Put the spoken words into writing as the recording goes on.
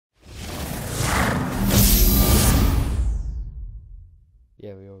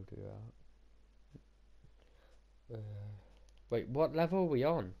Yeah, we all do that. Wait, what level are we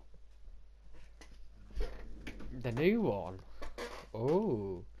on? The new one.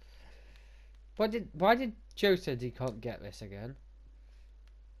 Oh. Why did Joe said he can't get this again?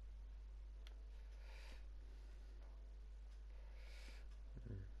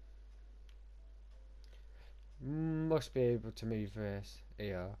 Must be able to move this.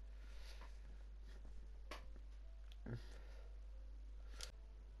 Yeah.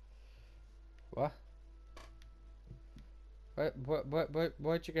 What?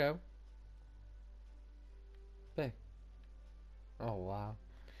 Where'd you go? Big. Oh wow.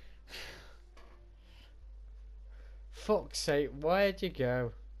 Fuck's sake, where'd you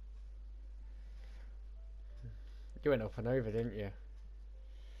go? You went up and over, didn't you?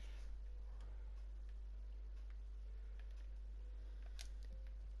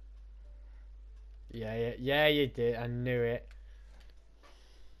 Yeah, you did. I knew it.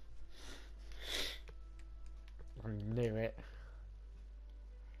 I knew it.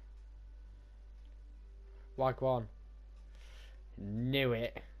 Like one. Knew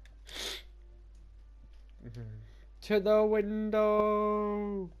it. To the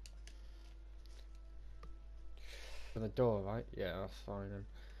window. For the door, right? Yeah, that's fine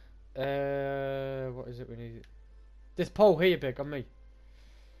then. What is it we need? This pole here, Big, on me.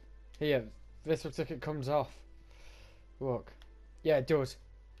 Here, this looks like it comes off. Look. Yeah, it does.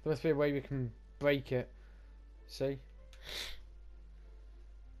 There must be a way we can break it. See?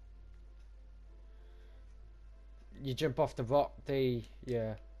 You jump off the rock,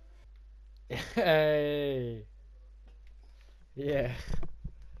 yeah. Hey! Yeah.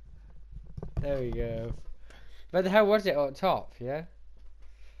 There we go. Where the hell was it up top, yeah?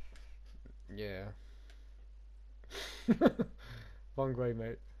 Yeah. Wrong way,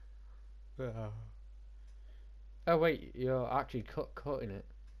 mate. Oh wait, you're actually cutting it.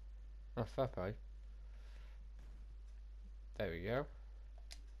 Oh, fair play. There we go.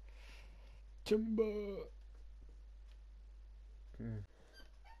 Timber!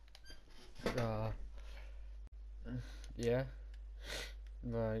 Yeah.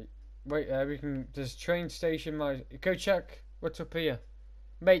 Right. Wait, we can. There's train station. Go check what's up here.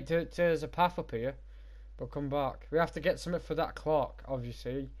 Mate, there's a path up here. But come back. We have to get something for that clock,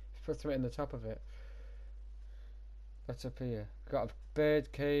 obviously. Put something in the top of it. What's up here? Got a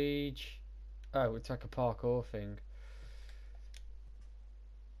bird cage. Oh, it's like a parkour thing.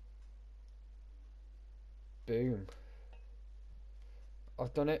 Boom.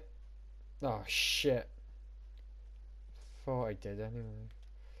 I've done it. Oh, shit. Thought I did anyway.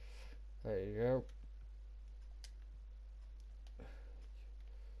 There you go.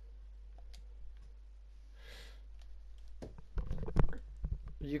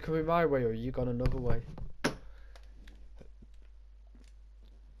 Are you coming my way or are you gone another way?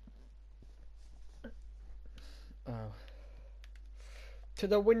 Oh. To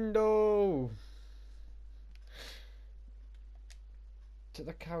the window! To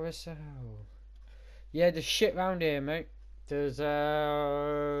the carousel. Yeah, there's shit round here, mate. There's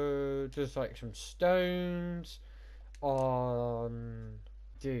like some stones on.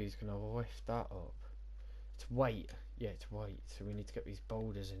 Dude, he's gonna lift that up. It's weight. Yeah, it's weight. So we need to get these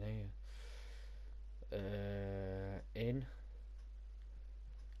boulders in here. In.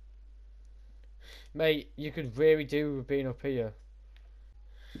 Mate, you could really do with being up here.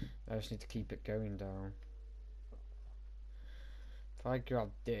 I just need to keep it going down. If I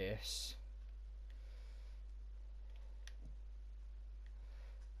grab this.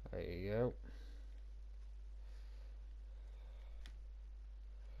 There you go.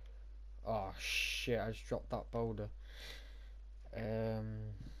 Oh shit, I just dropped that boulder.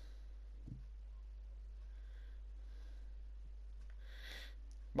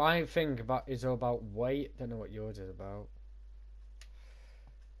 My thing is all about weight. Don't know what yours is about.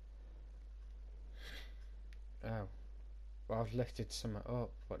 Oh. Well, I've lifted something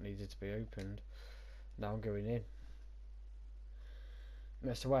up what needed to be opened. Now I'm going in.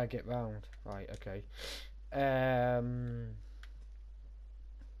 That's the way I get round. Right, okay.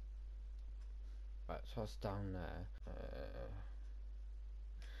 Right, so that's down there.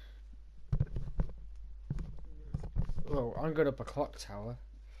 Oh, I'm going up a clock tower.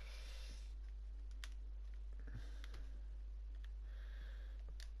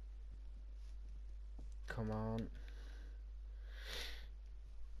 Come on.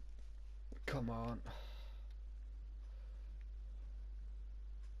 Come on.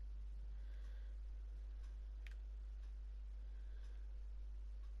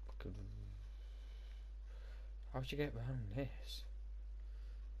 How'd you get around this?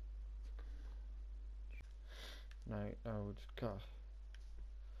 No, oh, God.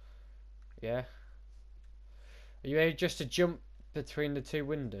 Yeah. Are you able just to jump between the two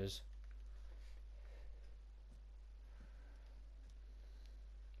windows?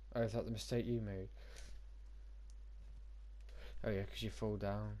 Oh, is that the mistake you made? Oh yeah, because you fall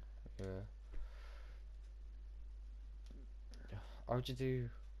down. Yeah. How'd you do?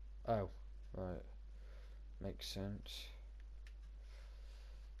 Oh, right. Makes sense.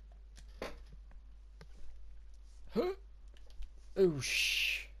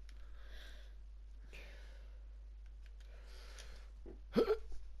 Oosh.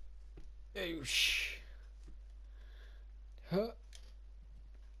 Oosh.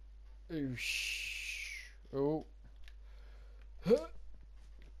 Oosh. Oh.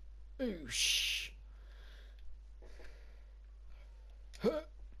 Oosh.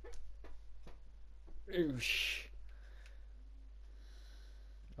 Oosh.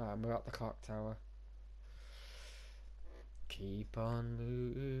 Alright, we're at the clock tower. Keep on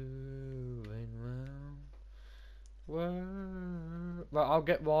moving well. Well, I'll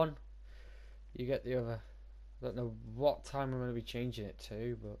get one. You get the other. I don't know what time I'm going to be changing it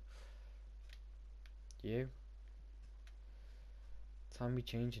to, but you. Time we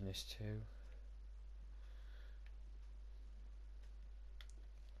changing this to.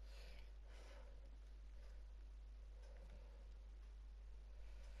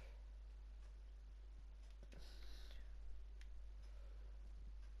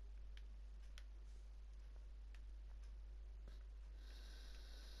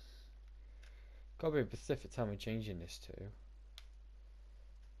 Gotta be a specific time we're changing this to.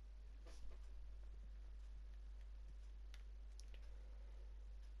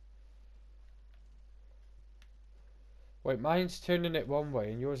 Wait, mine's turning it one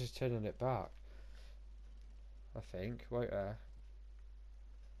way and yours is turning it back. I think. Wait there.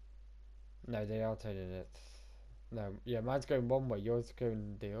 No, they are turning it. No, yeah, mine's going one way, yours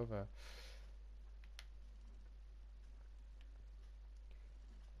going the other.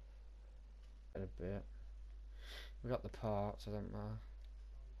 In a bit. We got the parts, I don't matter.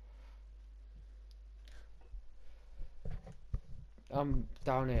 I'm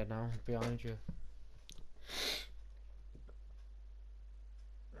down here now, behind you.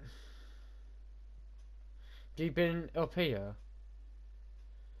 You been up here?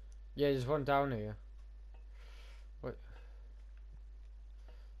 Yeah, there's one down here. What?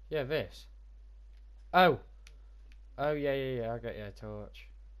 Yeah, this. Oh! Oh, yeah, I got your torch.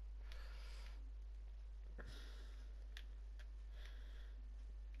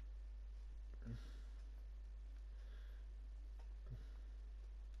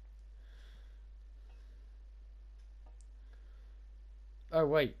 Oh,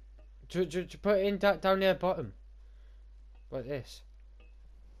 wait. To put it in down near the bottom. Like this.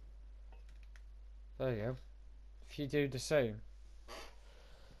 There you go. If you do the same.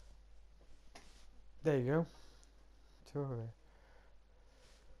 There you go. Totally.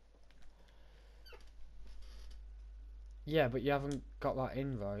 Yeah, but you haven't got that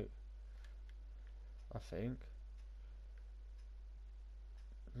in right. I think.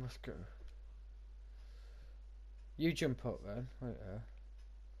 Must go. You jump up then. Right there.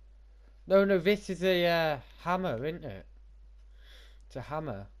 No, this is a hammer, isn't it? It's a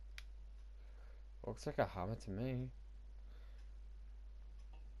hammer. Looks like a hammer to me.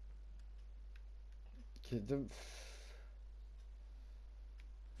 It doesn't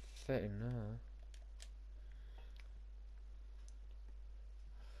fit in there.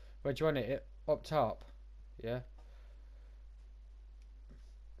 Where do you want it? Up top? Yeah.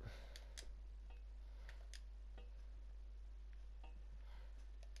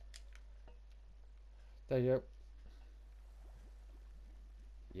 There you go.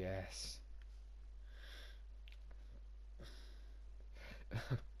 Yes.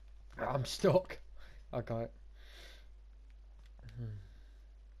 I'm stuck. I got it.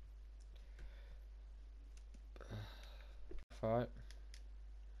 Right.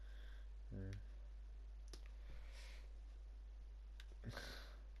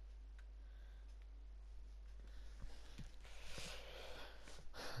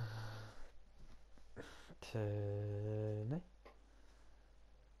 Turn it.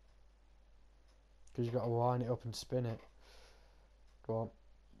 Because you got to wind it up and spin it. Go on.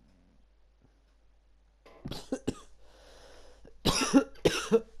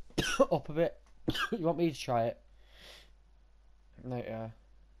 Up a bit. You want me to try it? No, yeah.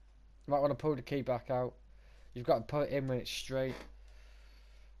 You might want to pull the key back out. You've got to put it in when it's straight.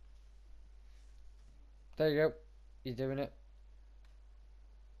 There you go. You're doing it.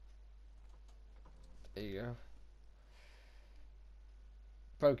 There you go.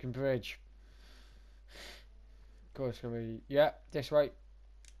 Broken bridge. Of course, it's gonna be. Yeah, this way.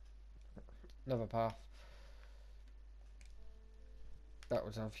 Another path. That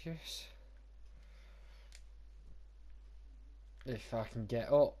was obvious. If I can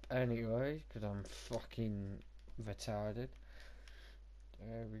get up anyway, because I'm fucking retarded.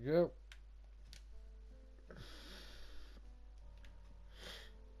 There we go.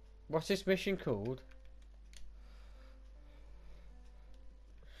 What's this mission called?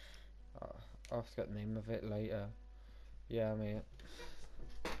 Oh, I'll have to get the name of it later. Yeah, I'm here.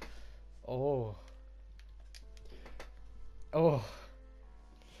 Oh. Oh.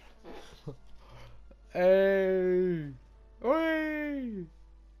 Hey. Oi.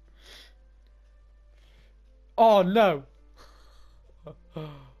 Oh no.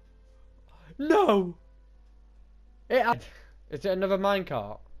 No. Is it another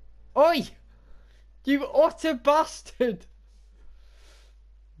minecart? Oi! You utter bastard!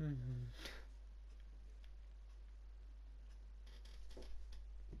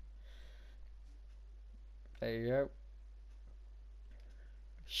 There you go.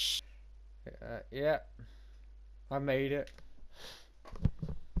 Yeah. I made it.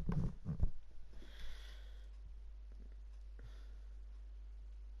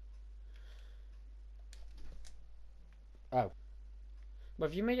 Oh. Well,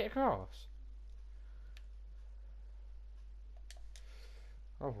 have you made it across?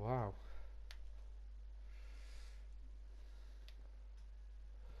 Oh, wow.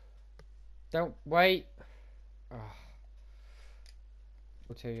 Don't wait. Oh.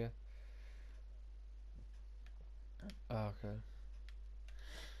 I'll tell you. Oh, okay.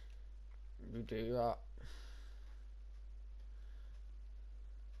 We do that.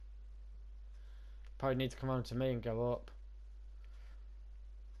 Probably need to come on to me and go up.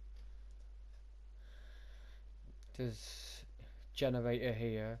 There's generator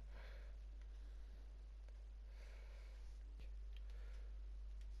here.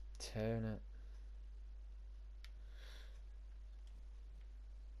 Turn it.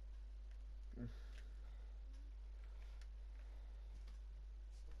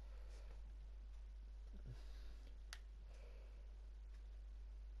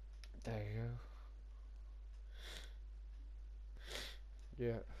 There you go.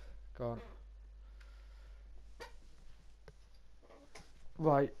 Yeah, go on.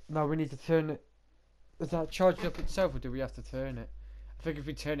 Right, now we need to turn it. Is that charged up itself or do we have to turn it? I think if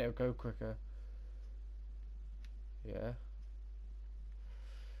we turn it it'll go quicker. Yeah.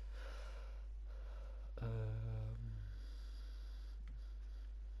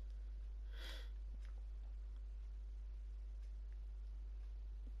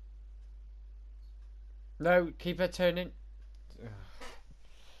 No, keep it turning.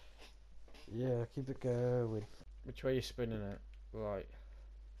 Yeah, keep it going. Which way are you spinning it? Right.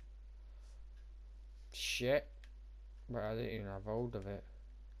 Shit. But I didn't even have hold of it.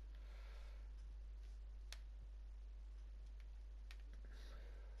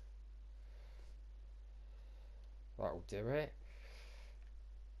 That'll do it.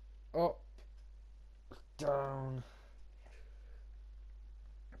 Up. Down.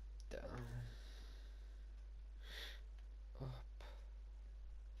 Down. Up.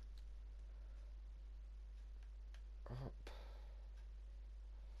 Up.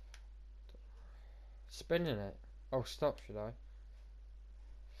 Spinning it. Oh, stop, should I?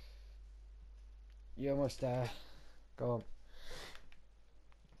 You're almost there. Go on.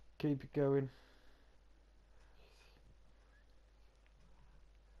 Keep it going.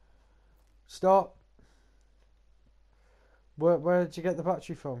 Stop. Where did you get the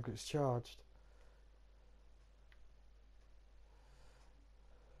battery from? Because it's charged.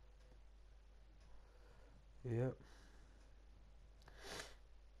 Yep.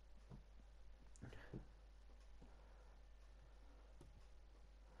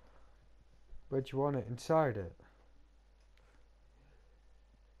 Where do you want it? Inside it?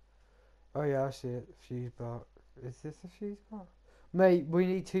 Oh yeah, I see it. Fuse bar. Is this a fuse bar? Mate, we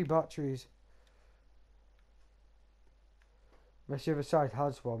need 2 batteries. Unless the other side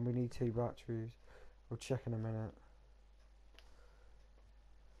has one, we need 2 batteries. We'll check in a minute.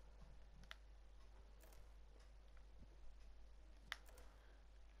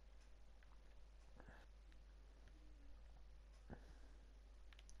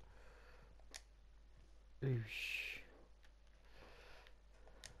 Oosh.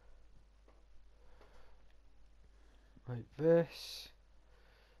 Like this.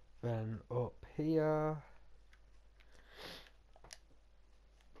 Then up here.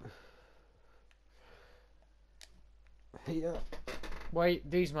 Here. Wait,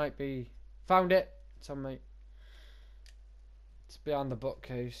 these might be. Found it. It's on me. It's behind the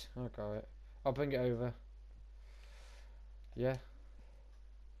bookcase. I got it. I'll bring it over. Yeah.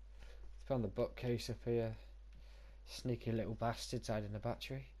 It's Found the bookcase up here. Sneaky little bastards hiding the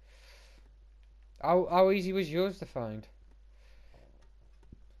battery. How easy was yours to find?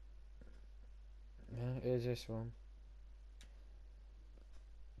 Yeah, here's this one.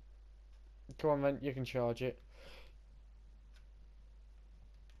 Come on then, you can charge it.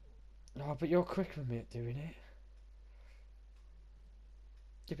 Oh, but you're quicker than me at doing it.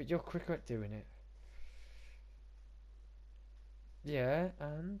 Yeah, but you're quicker at doing it. Yeah,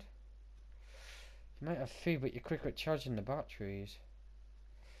 and? You might have few, but you're quicker at charging the batteries.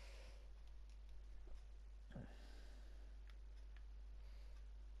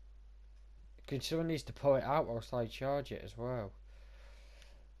 Because someone needs to pull it out whilst I charge it as well.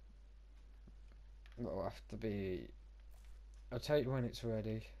 It'll have to be... I'll tell you when it's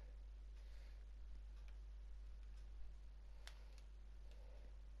ready.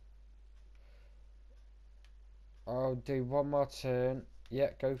 I'll do one more turn. Yeah,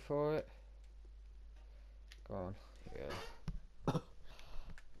 go for it. Go on. Yeah.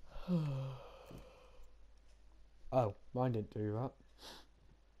 Oh, mine didn't do that.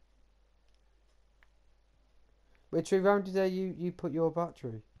 Which way round today you put your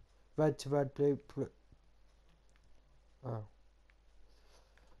battery? Red to red, blue. Oh.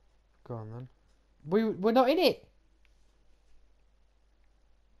 Go on then. We're not in it.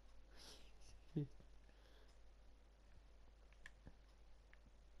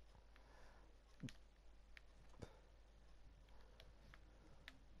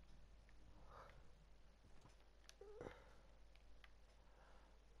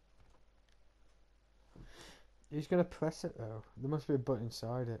 Who's gonna press it though? There must be a button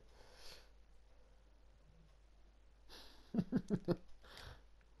inside it.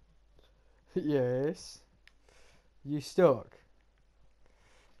 Yes. You stuck?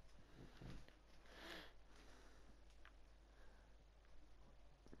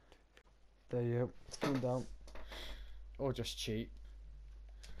 There you go. Come down. Or just cheat.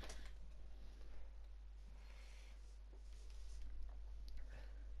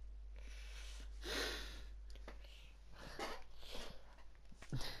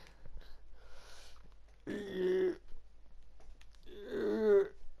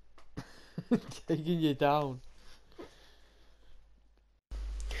 Taking you down.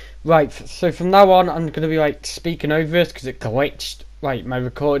 Right, so from now on, I'm going to be like speaking over it because it glitched. Like my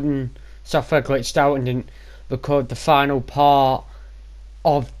recording software glitched out and didn't record the final part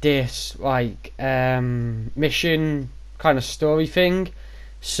of this like mission kind of story thing.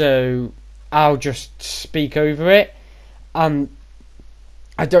 So I'll just speak over it. I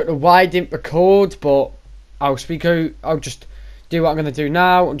don't know why I didn't record, but I'll just do what I'm going to do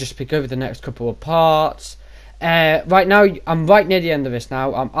now and just speak over the next couple of parts. Right now, I'm right near the end of this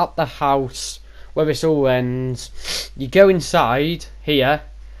now. I'm at the house where this all ends. You go inside here,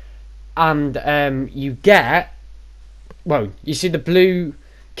 and you get... Well, you see the blue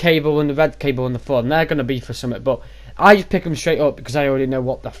cable and the red cable on the front. They're going to be for something, but I just pick them straight up because I already know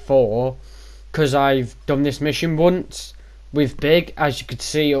what they're for. Because I've done this mission once with Big, as you could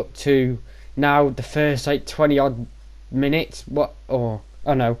see up to now the first like 20 odd minutes.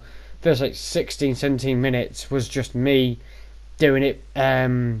 First like 16, 17 minutes was just me doing it,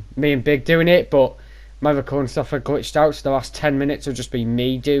 me and Big doing it, but my recording stuff had glitched out, so the last 10 minutes will just be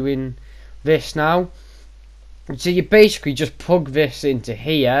me doing this now. So you basically just plug this into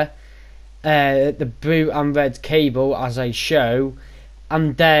here, the blue and red cable as I show,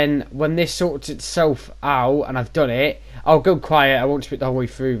 and then when this sorts itself out and I've done it, I'll go quiet. I won't speak the whole way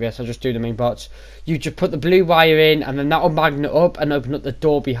through this. I'll just do the main parts. You just put the blue wire in, and then that will magnet up and open up the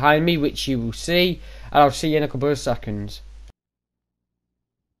door behind me, which you will see, and I'll see you in a couple of seconds.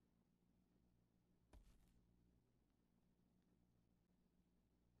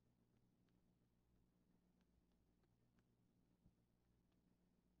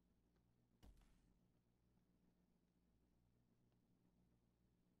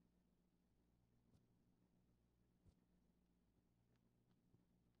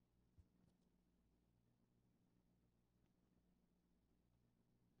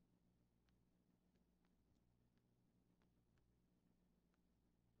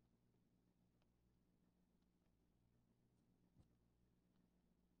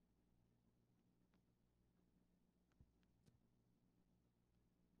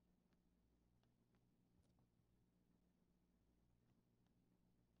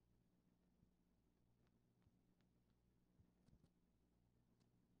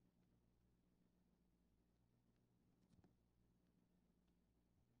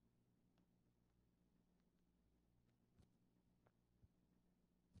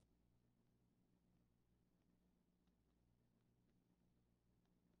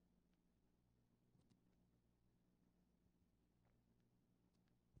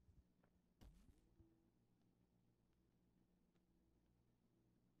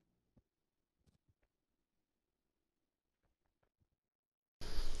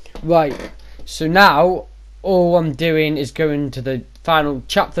 Right, so now all I'm doing is going to the final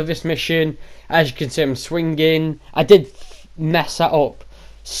chapter of this mission. As you can see, I'm swinging. I did mess that up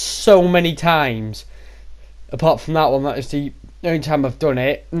so many times. Apart from that one, that is the only time I've done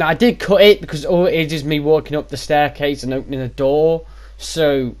it. Now, I did cut it because all it is me walking up the staircase and opening a door.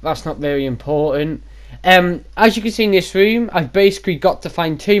 So that's not very important. As you can see in this room, I've basically got to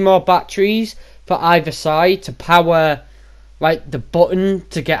find 2 more batteries for either side to power like the button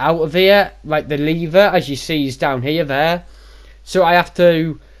to get out of here, like the lever, as you see is down here there. So I have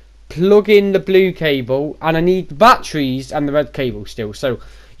to plug in the blue cable, and I need the batteries and the red cable still. So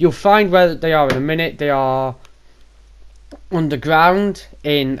you'll find where they are in a minute. They are underground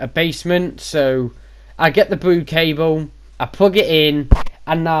in a basement. So I get the blue cable, I plug it in,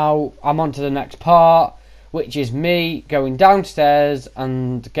 and now I'm on to the next part, which is me going downstairs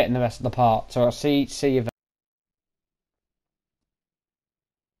and getting the rest of the part. So I'll see you there.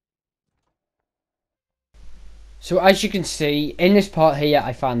 So as you can see, in this part here,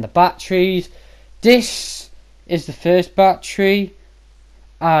 I found the batteries. This is the first battery,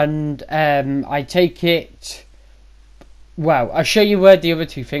 and I take it. Well, I'll show you where the other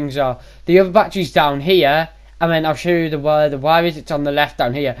 2 things are. The other battery's down here, and then I'll show you where the wire is. It's on the left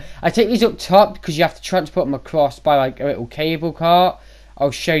down here. I take these up top because you have to transport them across by like a little cable cart. I'll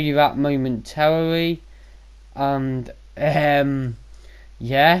show you that momentarily. And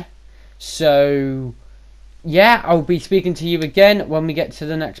yeah, so yeah, I'll be speaking to you again when we get to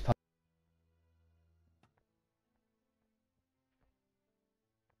the next part.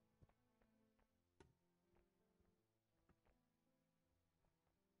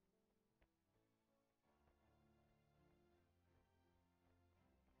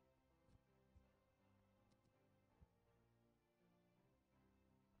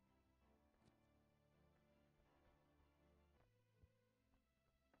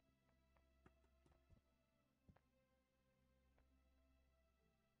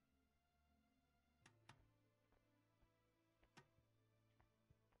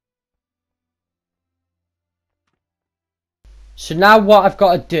 So now what I've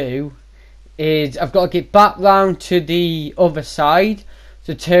got to do is I've got to get back round to the other side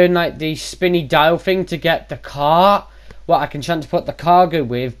to turn like the spinny dial thing to get the cart, what I can transport the cargo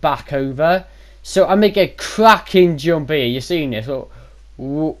with, back over. So I make a cracking jump here. You're seeing this? So,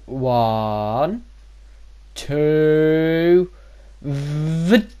 1, 2,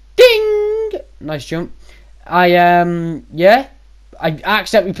 ding! Nice jump. Yeah. I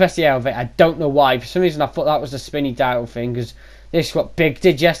accidentally pressed the elevator. I don't know why. For some reason I thought that was the spinny dial thing, because this is what Big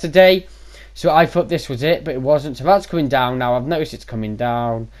did yesterday. So I thought this was it, but it wasn't. So that's coming down now. I've noticed it's coming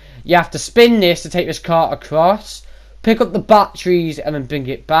down. You have to spin this to take this cart across, pick up the batteries, and then bring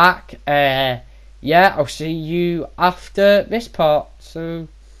it back. Yeah, I'll see you after this part. So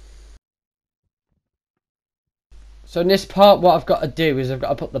in this part, what I've got to do is I've got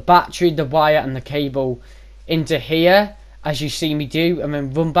to put the battery, the wire, and the cable into here, as you see me do, and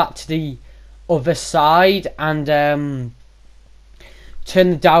then run back to the other side and turn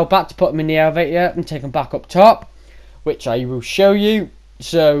the dial back to put them in the elevator and take them back up top, which I will show you.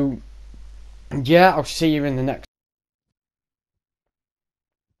 So yeah, I'll see you in the next.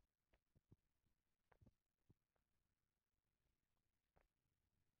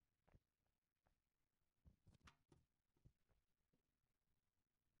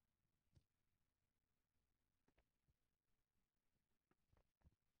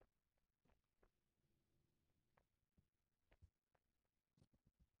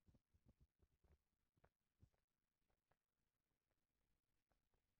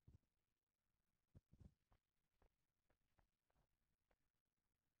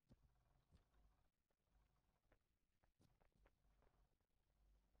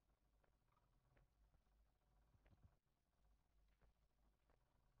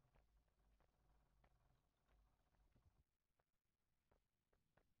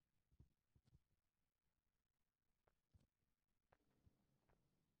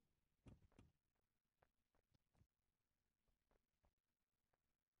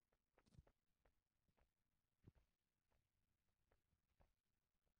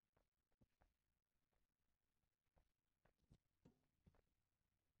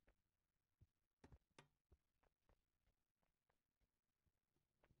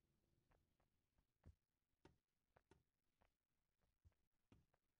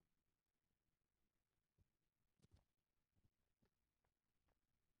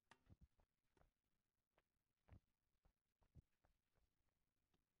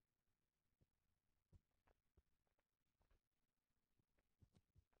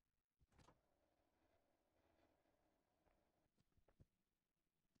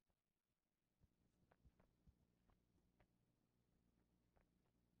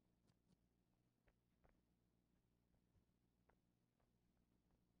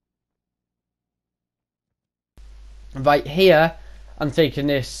 Right here, I'm taking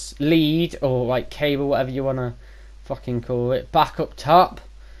this lead, or like cable, whatever you want to fucking call it, back up top.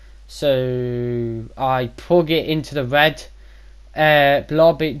 So I plug it into the red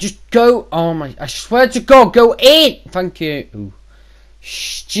blob. Just go. Oh my, I swear to God, go in. Thank you. Ooh.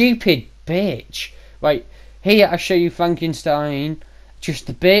 Stupid bitch. Right, here I show you Frankenstein just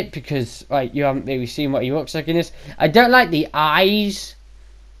a bit, because like you haven't really seen what he looks like in this. I don't like the eyes,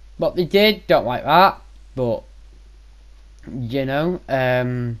 what they did, don't like that, but you know,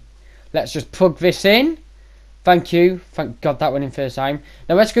 let's just plug this in. Thank you, thank God that went in first time.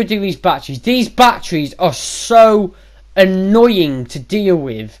 Now let's go do these batteries. These batteries are so annoying to deal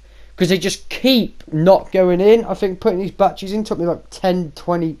with because they just keep not going in. I think putting these batteries in took me like 10,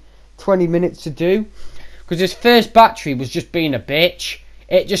 20 minutes to do, because this first battery was just being a bitch.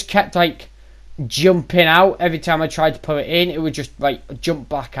 It just kept like jumping out every time I tried to put it in. It would just like jump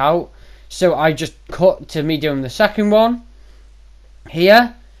back out. So I just cut to me doing the second one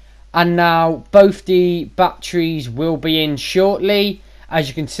here, and now both the batteries will be in shortly. As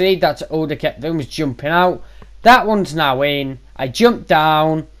you can see, that's all they kept doing was jumping out. That one's now in. I jump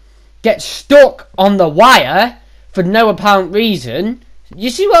down, get stuck on the wire for no apparent reason. You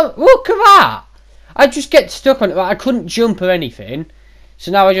see what? Look at that! I just get stuck on it. I couldn't jump or anything.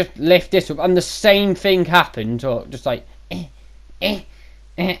 So now I just lift this up, and the same thing happened. Or just like, I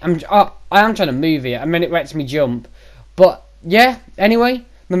am trying to move it, and then it lets me jump. But yeah, anyway,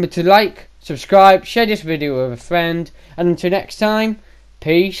 remember to like, subscribe, share this video with a friend, and until next time,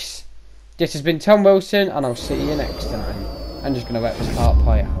 peace. This has been Tom Wilson, and I'll see you next time. I'm just going to let this part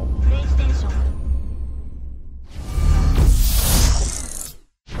play out.